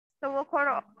So we'll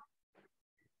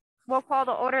call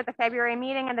to order the February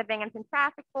meeting of the Binghamton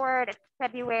Traffic Board. It's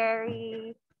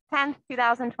February 10th,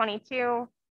 2022.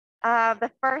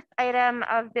 The first item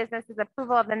of business is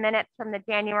approval of the minutes from the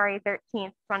January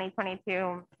 13th,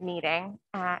 2022 meeting.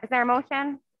 Is there a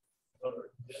motion?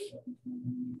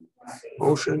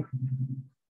 Motion.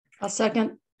 I'll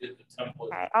second.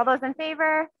 Okay, all those in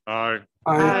favor? Aye.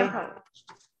 Aye.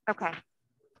 Okay.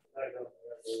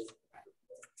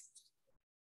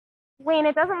 Wayne,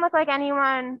 it doesn't look like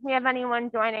we have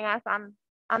anyone joining us on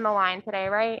the line today,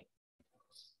 right?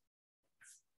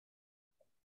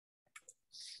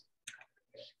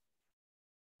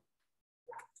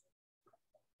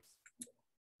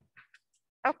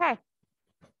 Okay.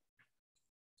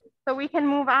 So we can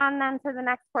move on then to the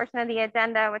next portion of the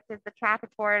agenda, which is the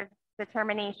traffic board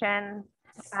determination.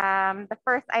 The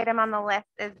first item on the list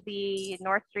is the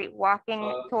North Street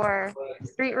walking tour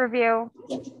street review.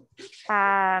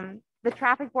 The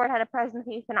traffic board had a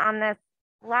presentation on this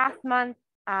last month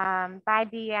by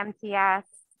BMTS.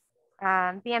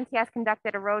 BMTS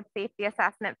conducted a road safety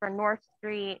assessment for North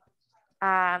Street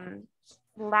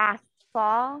last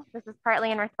fall. This is partly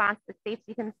in response to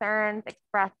safety concerns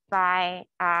expressed by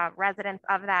residents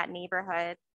of that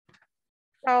neighborhood.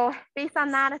 So based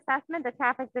on that assessment, the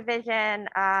traffic division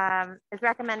is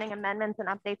recommending amendments and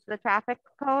updates to the traffic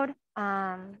code,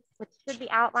 which should be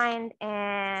outlined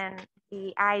in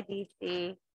the IDC.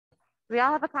 Do we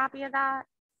all have a copy of that?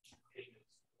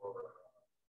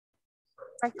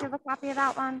 I do have a copy of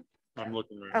that one. I'm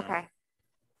looking right Okay.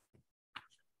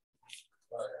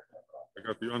 now. I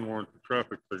got the unwarranted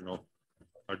traffic signal.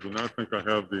 I do not think I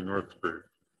have the North Street.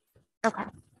 Okay.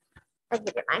 I can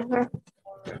get mine here.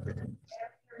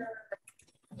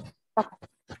 Okay.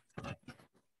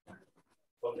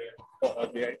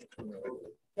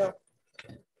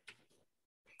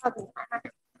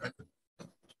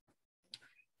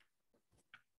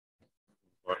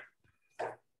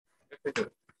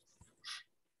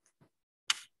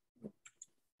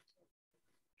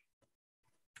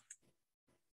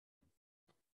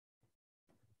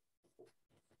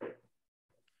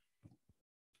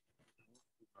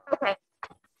 Okay,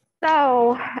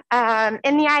 so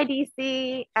in the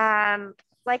IDC,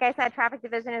 like I said, traffic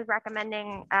division is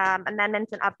recommending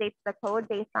amendments and updates to the code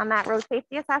based on that road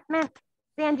safety assessment.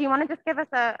 Dan, do you want to just give us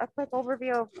a quick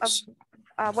overview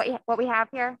of what we have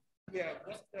here? Yeah.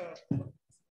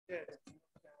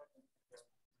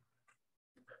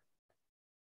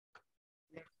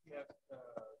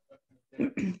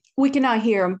 We cannot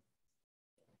hear him.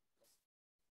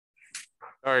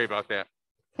 Sorry about that.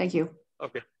 Thank you.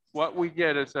 Okay, what we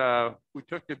did is we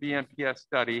took the BMPS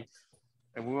study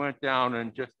and we went down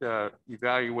and just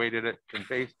evaluated it, and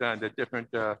based on the different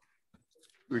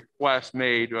requests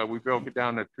made, we broke it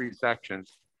down to 3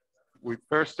 sections.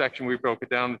 First section, we broke it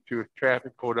down to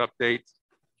traffic code updates.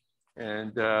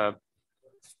 And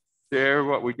there,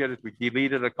 what we did is we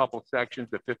deleted a couple sections,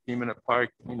 the 15-minute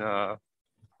parking on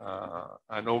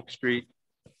Oak Street,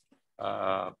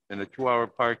 and the 2-hour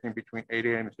parking between 8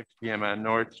 a.m. and 6 p.m. on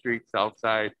North Street, South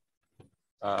Side.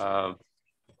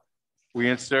 We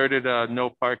inserted no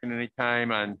parking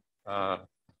anytime on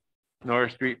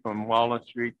North Street from Walnut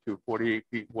Street to 48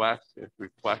 feet west as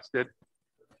requested.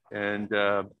 And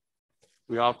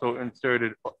we also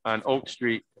inserted on Oak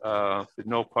Street the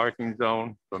no parking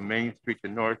zone from Main Street to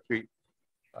North Street,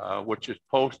 which is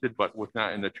posted but was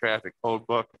not in the traffic code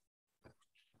book.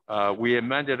 We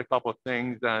amended a couple of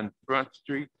things on Front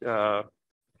Street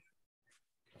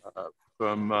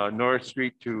from North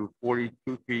Street to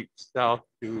 42 feet south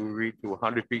to read to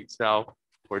 100 feet south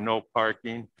for no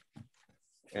parking.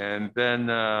 And then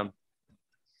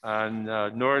on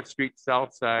North Street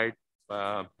South Side,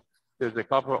 there's a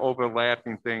couple of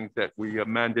overlapping things that we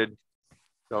amended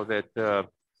so that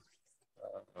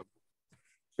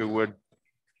it would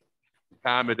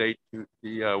accommodate to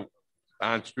the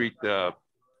on-street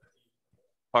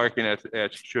parking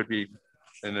as should be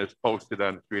and is posted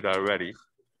on the street already.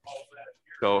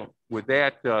 So with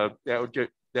that,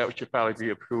 that should probably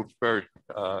be approved first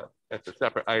as a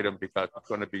separate item because it's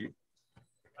going to be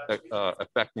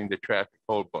affecting the traffic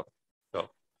code book. So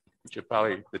we should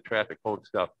probably, the traffic code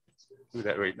stuff, do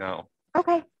that right now.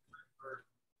 Okay.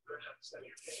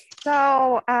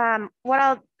 So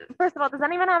first of all, does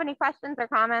anyone have any questions or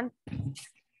comments?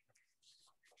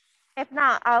 If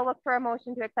not, I'll look for a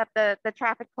motion to accept the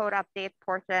traffic code updates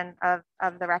portion of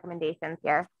the recommendations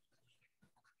here.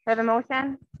 Do I have a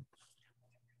motion?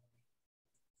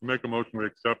 Make a motion to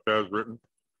accept as written.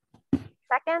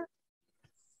 Second?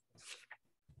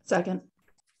 Second.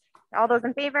 All those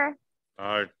in favor?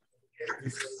 Aye.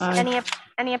 Aye.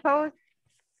 Any opposed?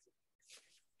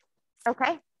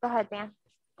 Okay, go ahead, Dan.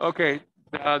 Okay,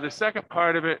 the second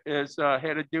part of it is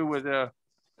had to do with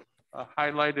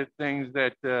highlighted things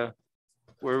that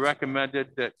were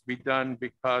recommended that be done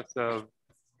because of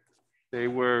they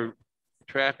were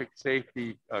traffic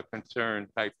safety concern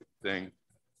type of things.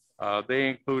 They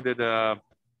included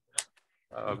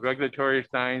regulatory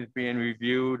signs being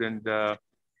reviewed and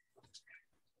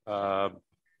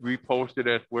reposted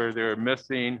as where they're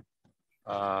missing,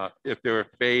 if they were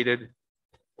faded,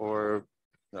 or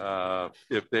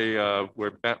if they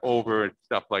were bent over and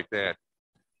stuff like that.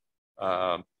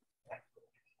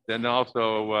 Then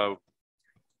also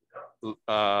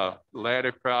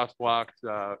ladder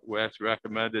crosswalks, where it's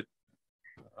recommended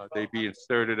they be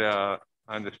inserted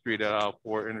on the street at all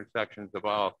 4 intersections of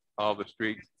all the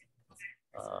streets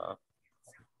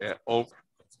at Oak,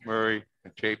 Murray,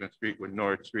 and Chapin Street with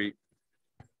North Street.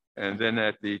 And then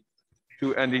at the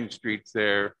 2 ending streets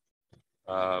there,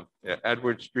 at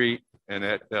Edward Street and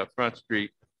at Front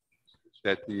Street,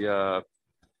 that the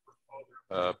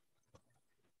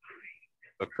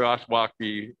a crosswalk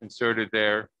be inserted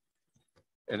there.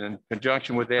 And in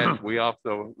conjunction with that, we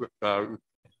also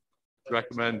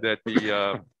recommend that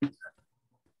the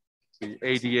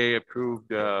ADA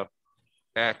approved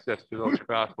access to those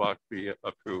crosswalks be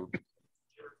approved.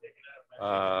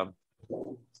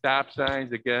 Stop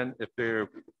signs, again, if they're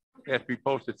have to be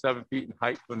posted 7 feet in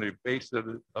height from the base of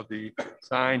the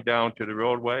sign down to the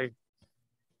roadway.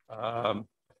 At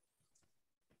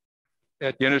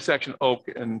the intersection Oak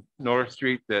and North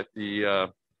Street, that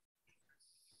the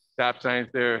stop signs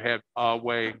there have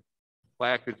all-way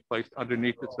placards placed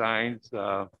underneath the signs.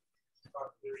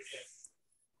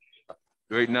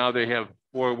 Right now they have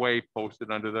 4-way posted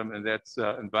under them, and that's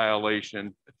in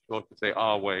violation. It's supposed to say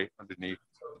all-way underneath.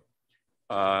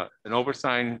 An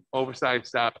oversized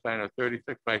stop sign of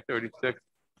 36 by 36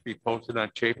 be posted on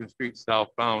Chapin Street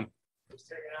southbound.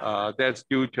 That's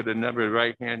due to the number of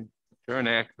right-hand turn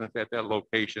accidents at that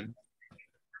location.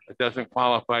 It doesn't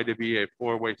qualify to be a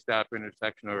 4-way stop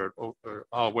intersection or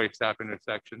all-way stop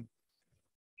intersection.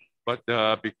 But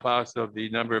because of the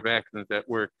number of accidents that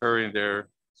were occurring there,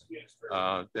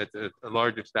 that a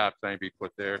larger stop sign be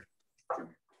put there.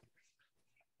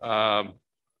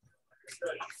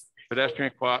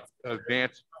 Pedestrian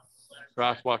advanced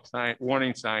crosswalk sign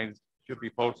warning signs should be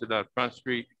posted on Front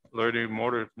Street, alerting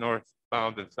motors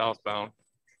northbound and southbound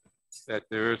that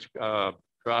there is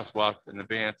crosswalks in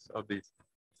advance of these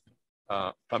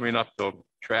coming up, so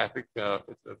traffic is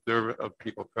observant of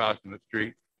people crossing the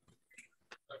street.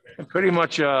 And pretty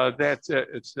much that's it.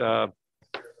 It's stuff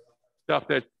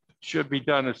that should be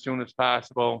done as soon as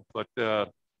possible, but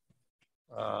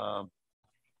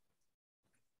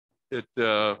it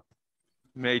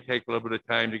may take a little bit of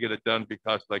time to get it done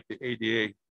because, like the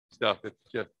ADA stuff,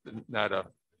 it's just not a,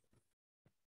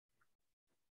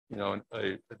 you know,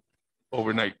 a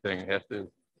overnight thing. It has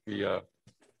to be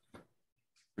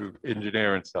through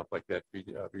engineer and stuff like that be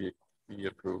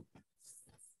approved.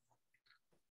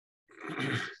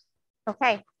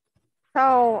 Okay,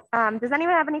 so does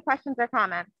anyone have any questions or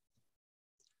comments?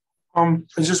 I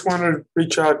just wanted to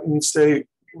reach out and say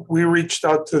we reached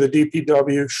out to the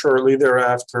DPW shortly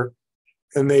thereafter,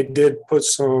 and they did put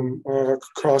some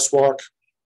crosswalk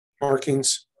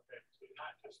markings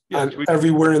on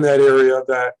everywhere in that area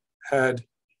that had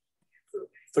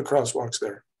the crosswalks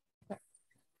there.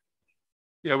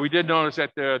 Yeah, we did notice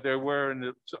that there were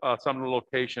in some of the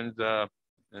locations,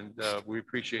 and we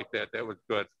appreciate that. That was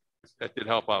good. That did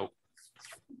help out.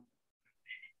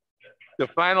 The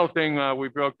final thing we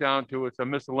broke down to is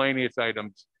some miscellaneous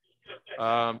items.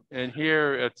 And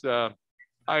here it's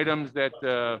items that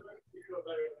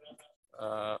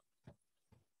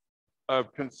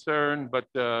of concern, but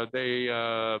they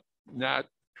not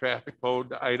traffic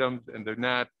code items, and they're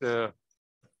not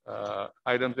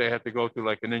items they have to go through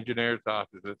like an engineer's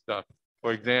office and stuff.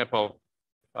 For example,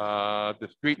 the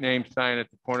street name sign at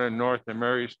the corner of North and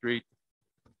Murray Street,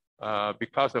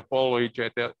 because of foliage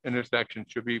at that intersection,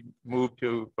 should be moved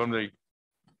from the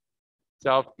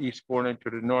southeast corner to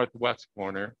the northwest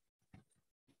corner.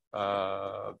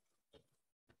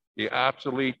 The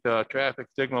obsolete traffic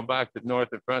signal box at North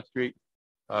and Front Street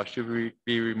should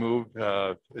be removed.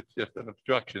 It's just an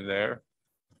obstruction there.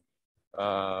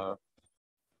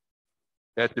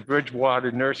 At the Bridgewater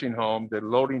Nursing Home, the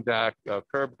loading dock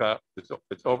curb cut,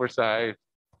 it's oversized.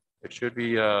 It should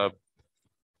be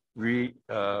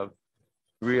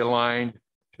realigned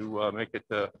to make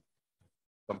it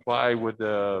comply with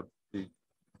the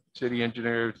city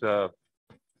engineer's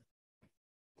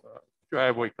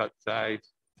driveway cut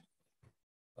size.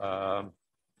 On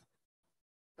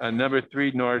number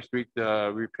 3 North Street,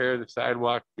 repair the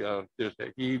sidewalk. There's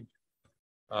a heaved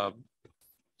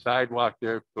sidewalk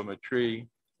there from a tree,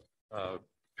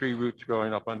 tree roots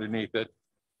growing up underneath it.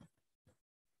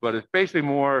 But it's basically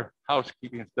more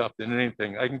housekeeping stuff than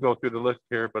anything. I can go through the list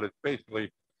here, but it's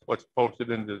basically what's posted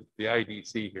in the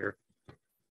IDC here.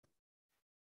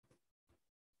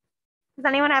 Does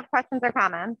anyone have questions or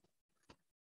comments?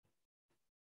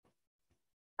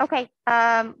 Okay,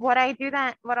 what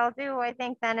I'll do, I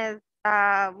think then is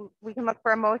we can look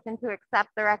for a motion to accept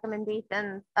the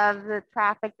recommendations of the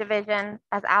traffic division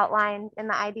as outlined in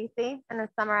the IDC and as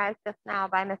summarized just now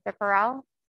by Mr. Correll.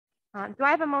 Do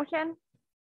I have a motion?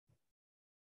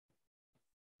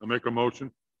 I'll make a motion.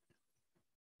 Is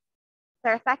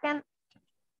there a second?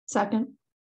 Second.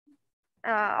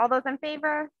 All those in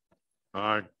favor?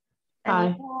 Aye. Any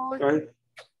Aye. opposed? Right?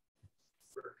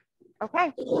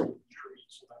 Okay.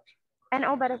 And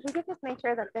but if we could just make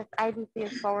sure that this IDC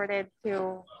is forwarded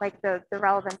to like the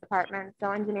relevant departments,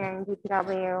 so engineering,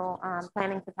 DPW,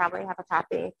 planning should probably have a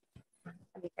copy.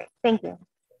 That'd be great. Thank you.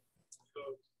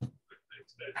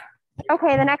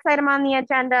 Okay, the next item on the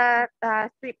agenda,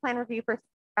 street plan review for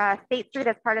State Street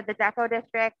as part of the Deco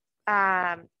District.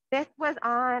 This was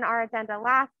on our agenda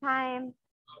last time.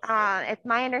 It's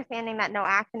my understanding that no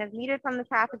action is needed from the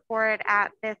traffic board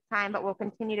at this time, but we'll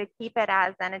continue to keep it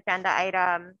as an agenda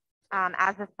item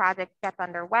as this project gets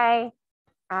underway.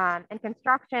 And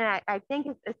construction, I think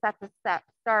is set to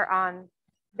start on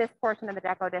this portion of the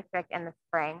Deco District in the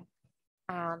spring.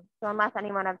 So unless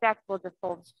anyone objects, we'll just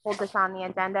hold this on the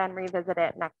agenda and revisit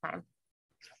it next time.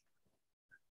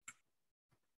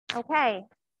 Okay,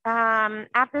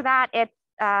 after that, it's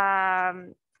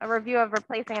a review of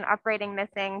replacing and upgrading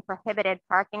missing prohibited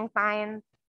parking signs.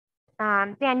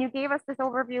 Dan, you gave us this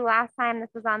overview last time. This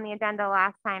was on the agenda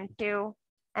last time too.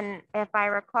 And if I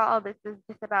recall, this is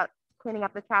just about cleaning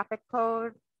up the traffic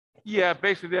code. Yeah,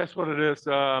 basically that's what it is.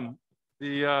 The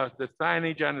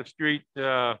signage on the street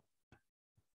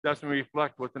doesn't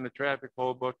reflect what's in the traffic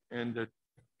code book, and the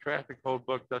traffic code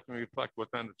book doesn't reflect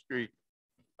what's on the street.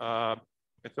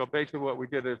 And so basically what we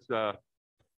did is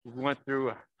we went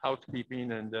through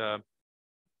housekeeping and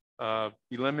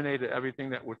eliminated everything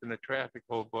that was in the traffic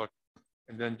code book,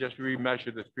 and then just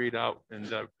remeasured the street out and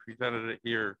presented it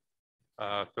here.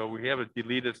 So we have a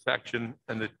deleted section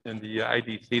in the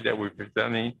IDC that we're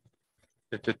presenting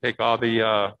to take all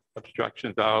the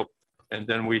obstructions out, and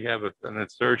then we have an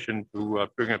insertion to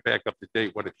bring it back up to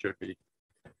date what it should be,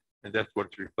 and that's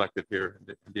what's reflected here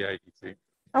in the IDC.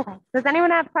 Okay. Does anyone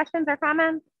have questions or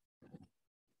comments?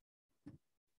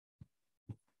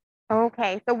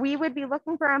 Okay, so we would be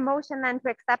looking for a motion then to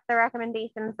accept the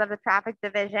recommendations of the traffic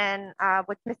division,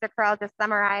 which Mr. Curl just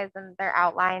summarized, and they're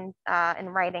outlined in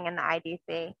writing in the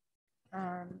IDC.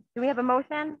 Do we have a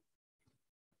motion?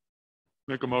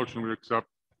 Make a motion, we accept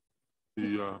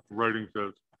the writings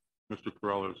as Mr.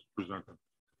 Corral has presented.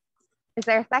 Is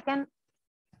there a second?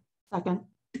 Second.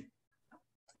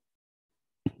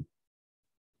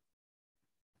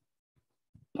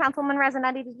 Councilman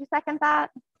Resonetti, did you second that?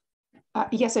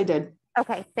 Yes, I did.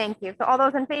 Okay, thank you. So all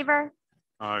those in favor?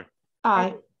 Aye.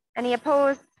 Aye. Any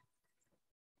opposed?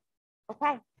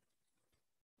 Okay.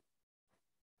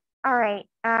 All right.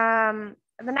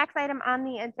 The next item on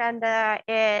the agenda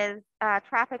is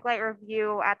traffic light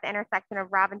review at the intersection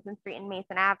of Robinson Street and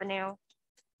Mason Avenue.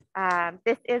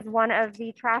 This is one of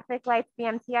the traffic lights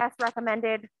BMTS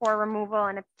recommended for removal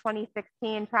in its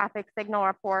 2016 traffic signal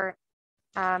report.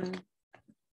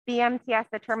 BMTS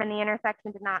determined the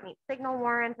intersection did not meet signal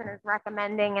warrants and is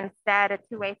recommending instead a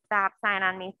two-way stop sign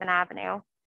on Mason Avenue.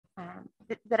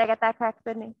 Did I get that correct,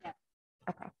 Sydney? Yeah.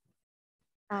 Okay.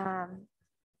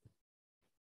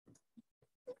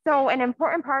 So an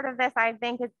important part of this, I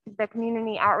think, is the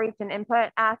community outreach and input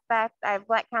aspect. I've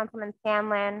let Councilman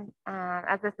Scanlon,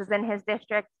 as this is in his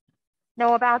district,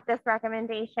 know about this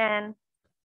recommendation.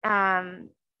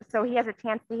 So he has a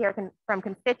chance to hear from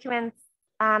constituents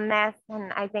on this.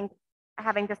 And I think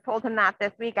having just told him that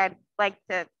this week, I'd like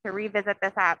to revisit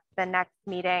this at the next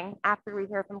meeting after we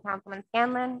hear from Councilman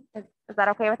Scanlon. Is that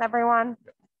okay with everyone?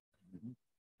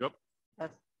 Yep. Yes.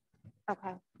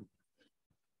 Okay.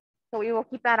 So we will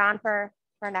keep that on for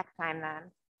next time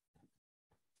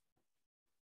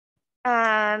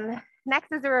then.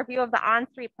 Next is a review of the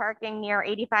on-street parking near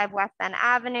 85 West End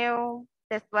Avenue.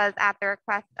 This was at the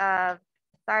request of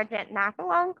Sergeant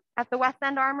Nakalunk at the West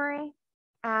End Armory.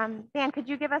 Dan, could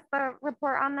you give us the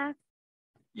report on this?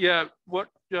 Yeah, what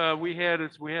we had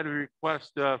is we had a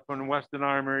request from the West End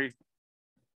Armory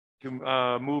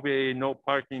to move a no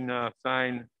parking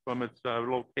sign from its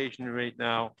location right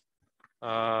now.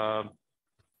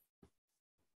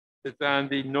 It's on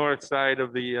the north side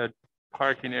of the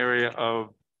parking area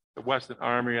of the Western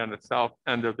Armory on the south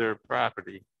end of their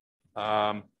property.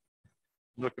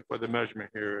 Looking for the measurement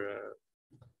here.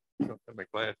 Don't have my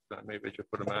glasses on. Maybe I should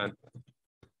put them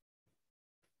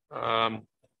on.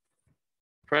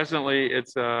 Presently,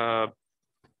 it's did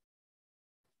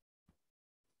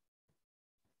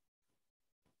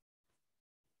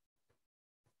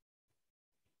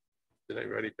I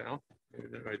write it down? Maybe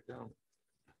I didn't write it down.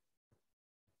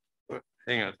 But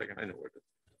hang on a second. I know where it is.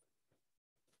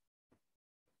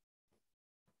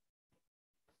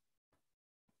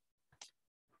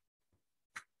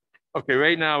 Okay,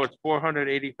 right now it's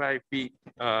 485 feet.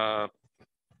 I'm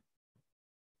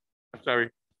sorry,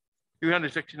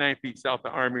 369 feet south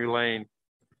of Armory Lane,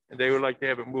 and they would like to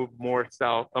have it moved more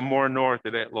south, more north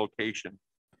of that location.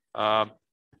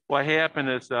 What happened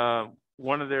is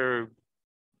one of their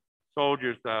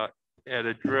soldiers at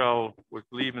a drill was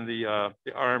leaving the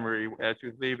armory. As he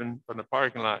was leaving from the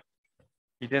parking lot,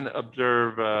 he didn't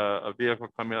observe a vehicle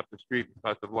coming up the street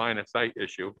because of line of sight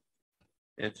issue.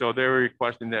 And so they were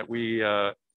requesting that we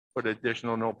put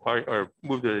additional no park or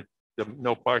move the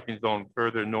no parking zone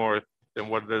further north than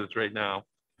what it is right now.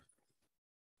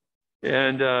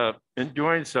 And in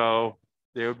doing so,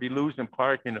 they would be losing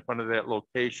parking in front of that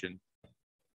location.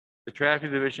 The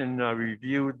traffic division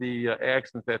reviewed the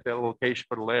accidents at that location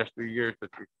for the last 3 years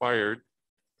that's required.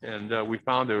 And we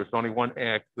found there was only one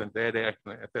accident, bad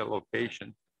accident at that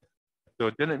location. So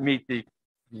it didn't meet the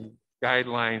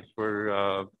guidelines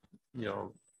for you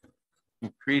know,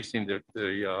 increasing the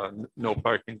no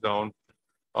parking zone,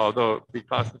 although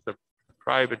because it's a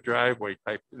private driveway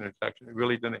type intersection, it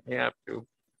really didn't have to.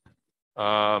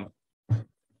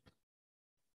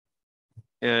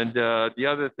 And the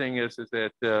other thing is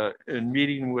that in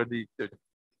meeting with the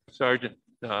Sergeant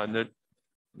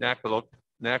Nakalunk,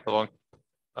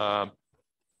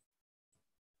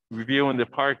 reviewing the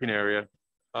parking area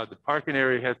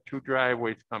has two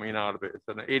driveways coming out of it. It's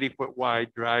an 80-foot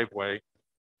wide driveway.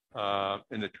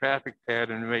 And the traffic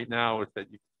pattern right now is that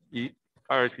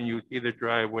cars can use either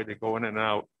driveway to go in and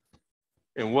out.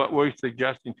 And what we're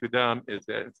suggesting to them is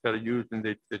that instead of using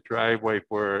the driveway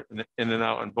for in and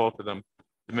out on both of them,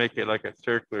 to make it like a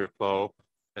circular flow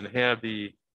and have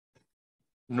the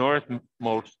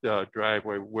northmost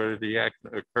driveway where the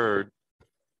accident occurred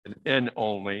an end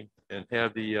only, and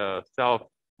have the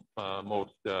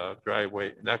southmost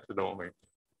driveway and exit only.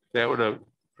 That would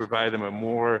provide them a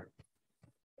more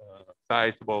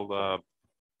sizable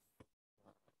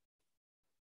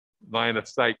line of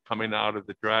sight coming out of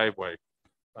the driveway.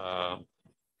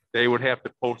 They would have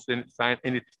to post any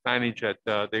signage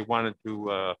that they wanted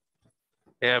to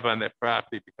have on their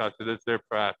property because it is their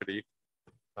property.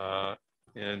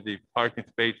 And the parking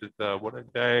spaces, what a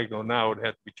diagonal now would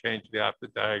have to be changed to the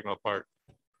opposite diagonal part.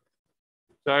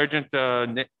 Sergeant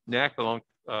Nakalunk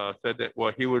said that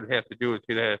what he would have to do is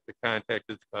he'd have to contact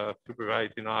his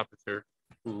supervising officer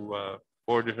who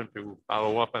ordered him to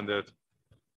follow up on this,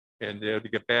 and they're to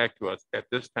get back to us. At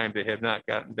this time, they have not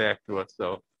gotten back to us,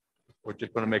 so we're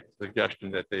just going to make a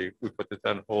suggestion that we put this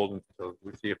on hold until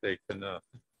we see if they can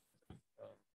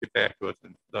get back to us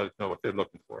and let us know what they're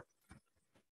looking for.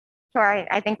 Sure,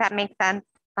 I think that makes sense.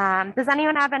 Does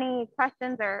anyone have any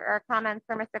questions or comments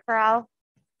for Mr. Corral?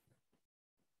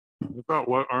 I thought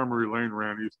what Armory Lane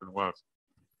ran east and west.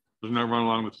 Doesn't that run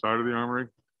along the side of the Armory?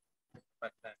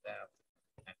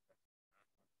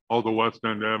 Oh, the West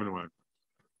End Avenue.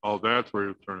 Oh, that's where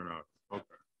you're turning out. Okay.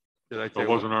 Did I say so it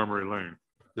wasn't Armory Lane?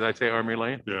 Did I say Armory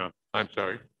Lane? Yeah. I'm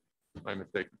sorry. My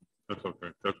mistake. That's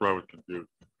okay. That's where I was confused.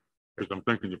 Because I'm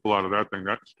thinking you pull out of that thing,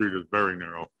 that street is very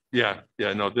narrow. Yeah,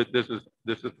 yeah, no, this is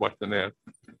Western Ave.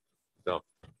 So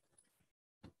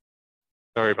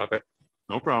sorry about that.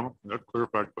 No problem. That's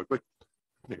clarified quickly.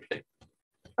 Okay.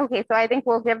 Okay, so I think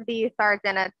we'll give the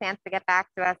sergeant a chance to get back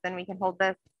to us, and we can hold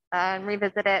this and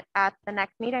revisit it at the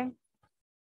next meeting.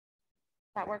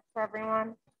 That works for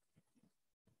everyone.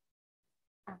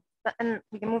 And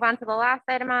we can move on to the last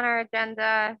item on our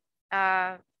agenda,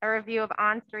 a review of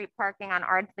on-street parking on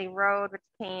Ardsley Road, which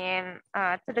came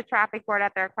to the traffic board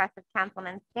at the request of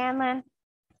Councilman Scanlon.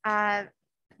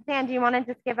 Dan, do you want to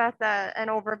just give us an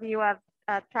overview of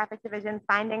traffic division's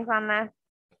findings on this?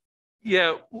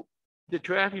 Yeah, the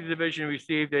traffic division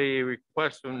received a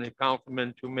request from the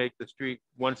councilman to make the street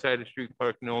one side of the street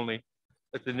parking only.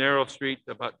 It's a narrow street,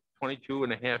 about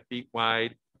 22.5 feet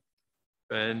wide.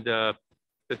 And the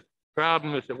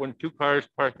problem is that when two cars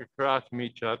park across from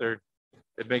each other,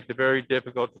 it makes it very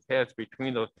difficult to pass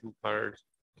between those two cars.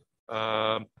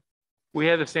 We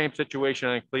had the same situation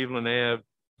on Cleveland Ave,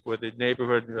 where the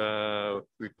neighborhood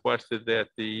requested that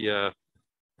the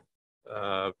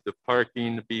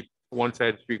parking be one side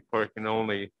of the street parking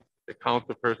only. the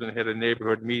council person had a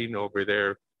neighborhood meeting over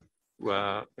there.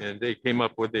 And they came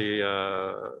up with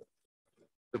a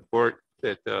support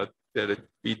that it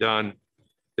be done.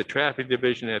 The traffic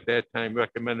division at that time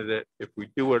recommended that if we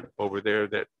do it over there,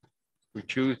 that we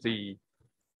choose the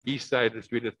east side of the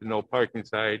street as the no parking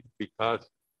side, because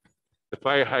the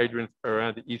fire hydrants are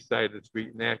on the east side of the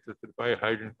street, and access to the fire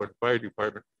hydrant for the fire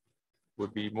department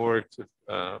would be more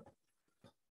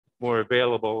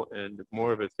available and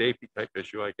more of a safety type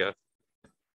issue, I guess.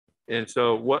 And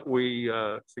so what we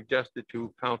suggested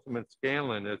to Councilman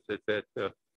Scanlon is that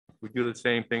we do the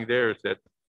same thing there, is that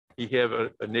he have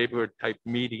a neighborhood type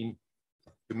meeting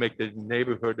to make the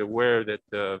neighborhood aware that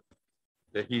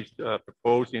that he's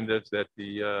proposing this, that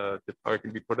the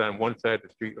parking be put on one side of the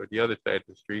street or the other side of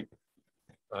the street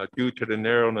due to the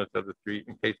narrowness of the street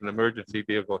in case an emergency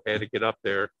vehicle had to get up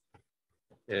there.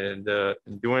 And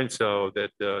in doing so,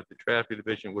 that the traffic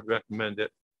division would recommend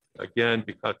it, again,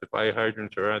 because the fire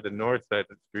hydrants are on the north side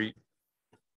of the street,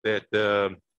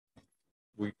 that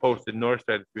we posted north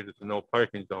side of the street as a no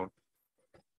parking zone.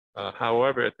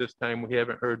 However, at this time, we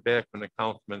haven't heard back from the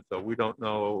councilman, so we don't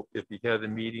know if he has a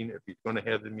meeting, if he's going to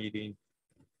have the meeting.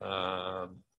 But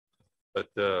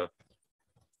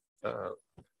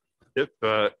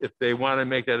if they want to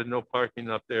make that a no parking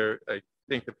up there, I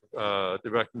think the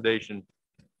recommendation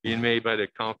being made by the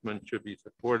councilman should be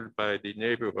supported by the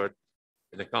neighborhood,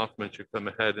 and the councilman should come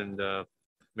ahead and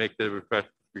make the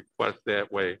request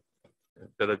that way,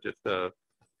 instead of just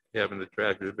having the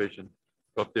traffic division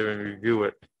go up there and review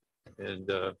it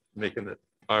and making it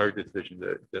our decision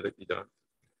that it be done.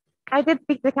 I did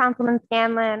speak to Councilman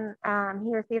Scanlon.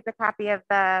 He received a copy of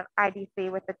the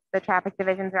IDC with the traffic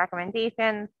division's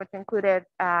recommendations, which included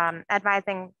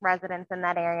advising residents in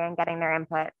that area and getting their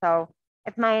input. So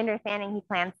it's my understanding he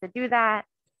plans to do that.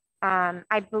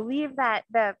 I believe that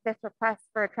this request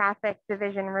for a traffic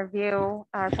division review,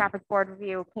 traffic board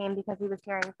review, came because he was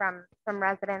hearing from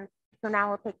residents. So now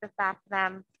we'll take this back to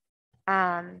them,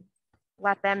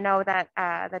 let them know that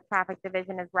the traffic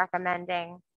division is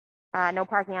recommending no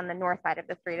parking on the north side of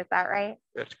the street. Is that right?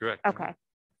 That's correct. Okay.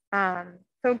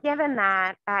 So given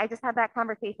that, I just had that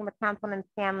conversation with Councilman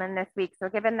Scanlon this week. So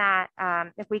given that,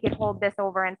 if we could hold this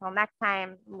over until next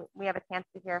time, we have a chance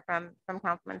to hear from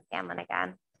Councilman Scanlon again.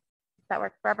 Does that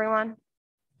work for everyone?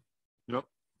 Yep.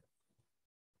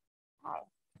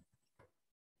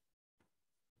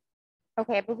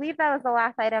 Okay, I believe that was the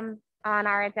last item on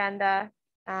our agenda.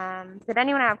 Did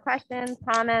anyone have questions,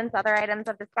 comments, other items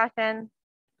of discussion?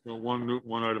 Well,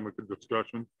 one item of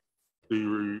discussion: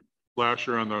 the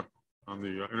flasher on the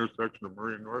intersection of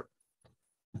Murray and North.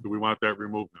 Do we want that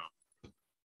removed now?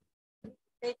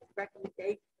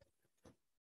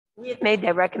 We had made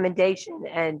that recommendation,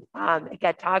 and it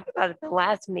got talked about at the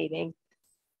last meeting.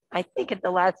 I think at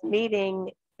the last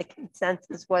meeting, the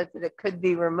consensus was that it could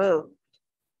be removed.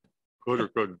 Could or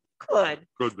couldn't?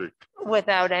 Could be.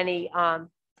 Without any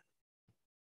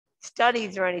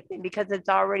studies or anything, because it's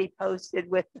already posted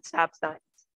with the stop signs.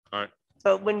 All right.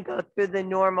 So it wouldn't go through the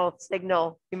normal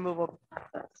signal removal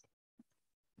process.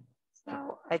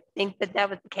 So I think that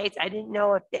was the case. I didn't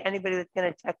know if anybody was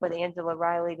going to check with Angela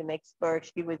Riley to make sure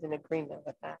she was in agreement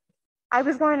with that. I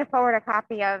was going to forward a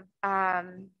copy of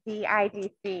the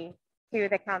IDC to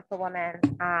the councilwoman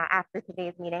after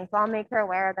today's meeting. So I'll make her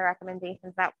aware of the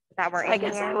recommendations that were in I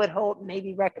guess here. I would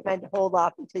recommend to hold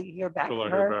off until you hear back from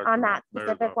her. On that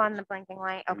specific one, the blinking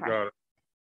light. You Okay. got it.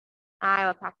 I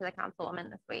will talk to the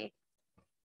councilwoman this week.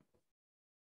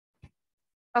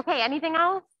 Okay, anything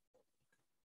else?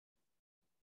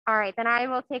 All right, then I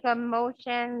will take a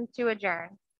motion to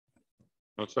adjourn.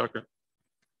 A second.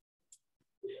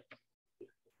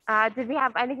 Did we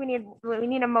have, I think we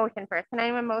need a motion first. Can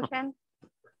anyone motion?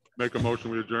 Make a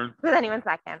motion, we adjourn. Does anyone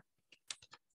second?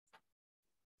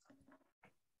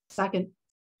 Second.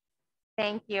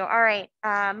 Thank you. All right,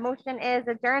 motion is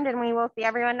adjourned and we will see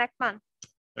everyone next month.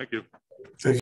 Thank you.